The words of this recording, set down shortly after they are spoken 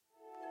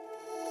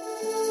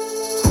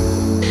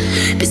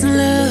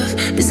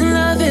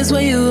is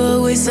what you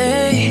always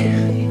say.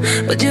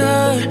 But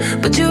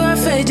you are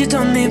fake, you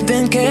don't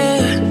even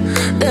care.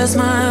 That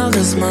smile,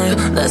 that smile,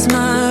 that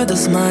smile, that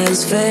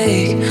smile's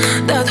fake.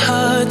 That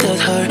heart, that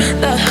heart,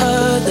 that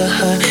heart, that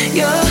heart.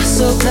 You're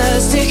so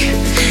plastic,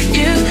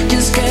 you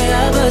just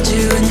care about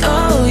you and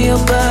all your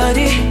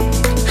body.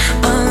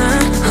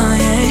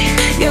 Yeah.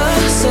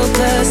 You're so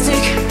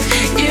plastic,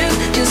 you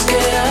just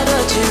care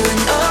about you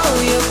and all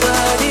your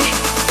body.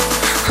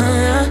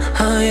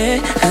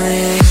 Yeah.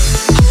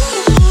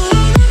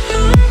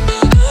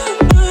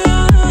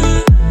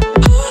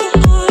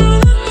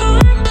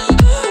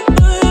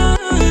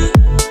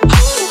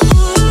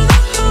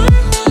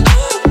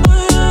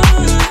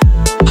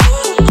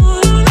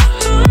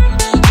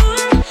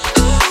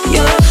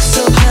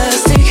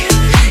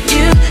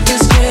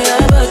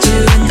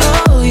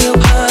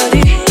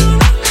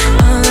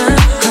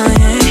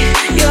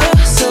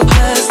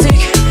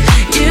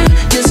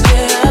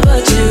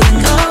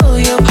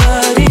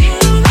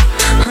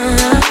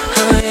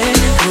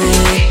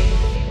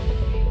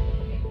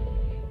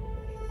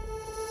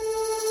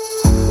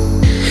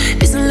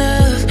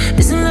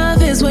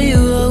 Is what you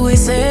always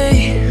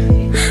say.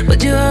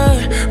 But you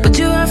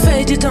are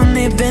fake, you don't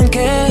even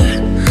care.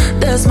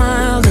 That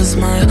smile, that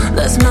smile,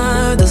 that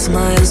smile, that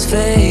smile's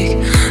fake.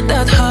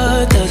 That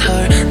heart, that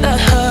heart, that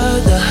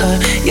heart, that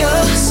heart.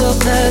 You're so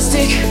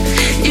plastic,